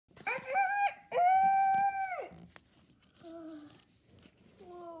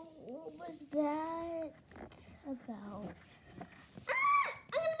that about?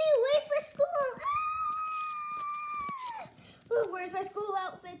 I'm gonna be late for school. Oh, where's my school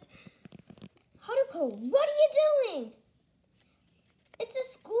outfit? Haruko, what are you doing? It's a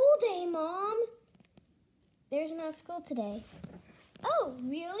school day, Mom. There's no school today. Oh,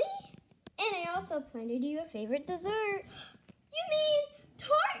 really? And I also planted you a favorite dessert. You mean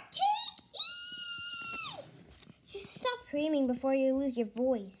tart cake? Eee! Just stop screaming before you lose your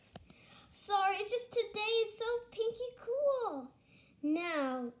voice. Sorry, it's just today is so pinky cool.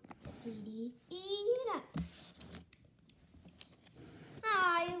 Now, sweetie, eat it up.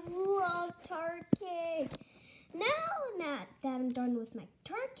 I love tart cake. Now that I'm done with my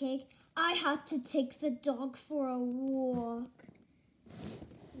tart cake, I have to take the dog for a walk.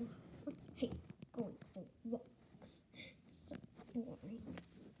 Hey, going for walks. It's so boring.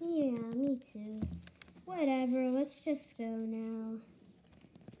 Yeah, me too. Whatever, let's just go now.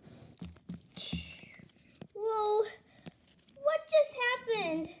 Whoa, what just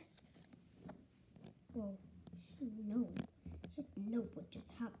happened? Whoa, should know what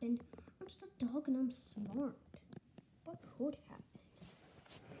just happened. I'm just a dog and I'm smart. What could happen?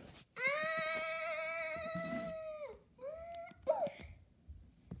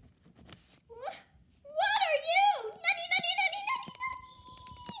 What are you? Nutty, nutty, nutty, nutty,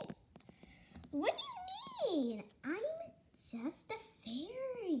 nutty! What do you mean? I'm just a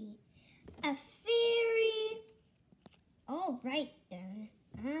fairy. A fairy. All right then.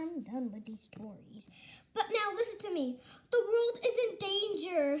 I'm done with these stories. But now listen to me. The world is in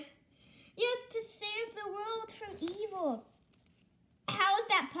danger. You have to save the world from evil. How is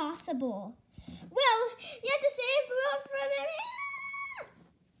that possible? Well, you have to save the world from it.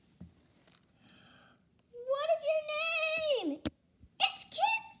 What is your name? It's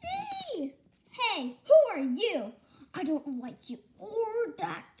Kitsy. Hey, who are you? I don't like you or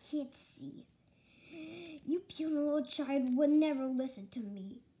that Kitsy. You puny little child would never listen to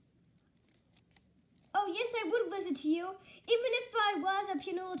me. Oh, yes, I would listen to you. Even if I was a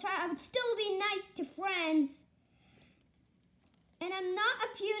puny little child, I would still be nice to friends. And I'm not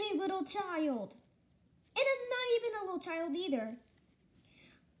a puny little child. And I'm not even a little child either.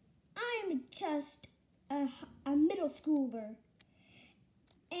 I'm just a middle schooler.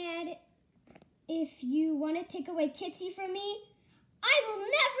 And if you want to take away Kitsy from me, I will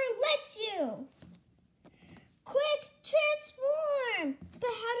never let you. Quick, transform! But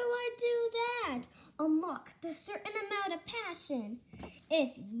how do I do that? Unlock the certain amount of passion.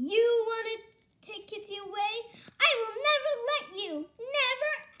 If you want to take Kitsy away, I will never let you.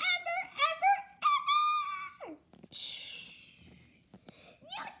 Never, ever, ever, ever!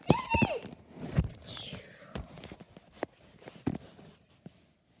 You did it!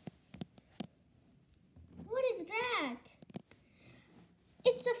 What is that?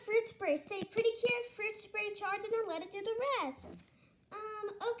 It's a fruit spray. Say precure, fruit spray charge, and then let it do the rest.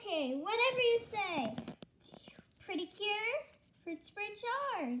 Okay, whatever you say. Precure, fruit spray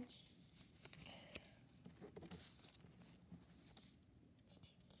charge.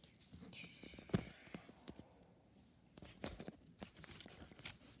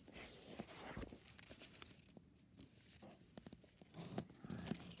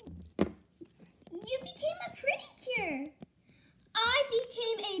 You became a precure. I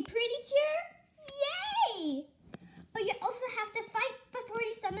became a precure? Yay! But you also have to fight before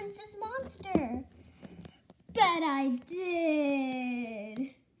he summons this monster. But I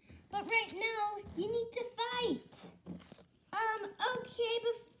did. But right now, you need to fight. Okay,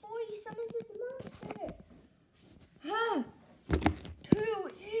 before he summons this monster. Huh. Too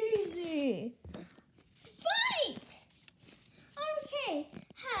easy. Fight! Okay.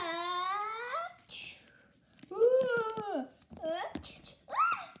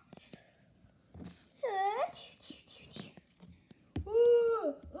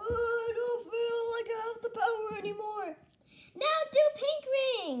 I don't feel like I have the power anymore. Now do pink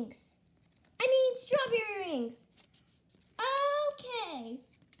rings. I mean strawberry rings. Okay.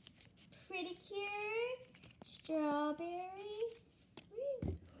 Precure, strawberry rings.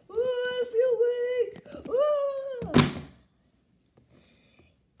 Oh, I feel weak. Oh.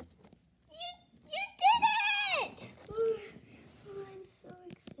 You did it! Oh, I'm so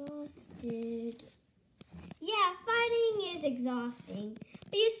exhausted. Yeah, fighting is exhausting,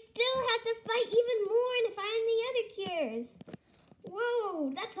 but you still have to fight even more to find the other cures.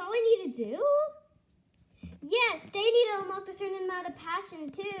 Whoa, that's all I need to do? Yes, they need to unlock a certain amount of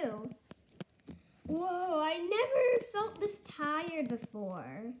passion too. Whoa, I never felt this tired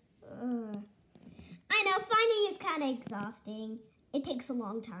before. Ugh. I know, fighting is kind of exhausting. It takes a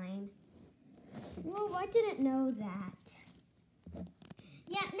long time. Whoa, I didn't know that.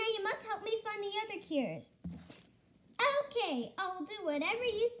 Yeah, now you must help me find the other cures. Okay, I'll do whatever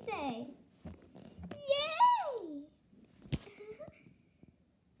you say. Yay!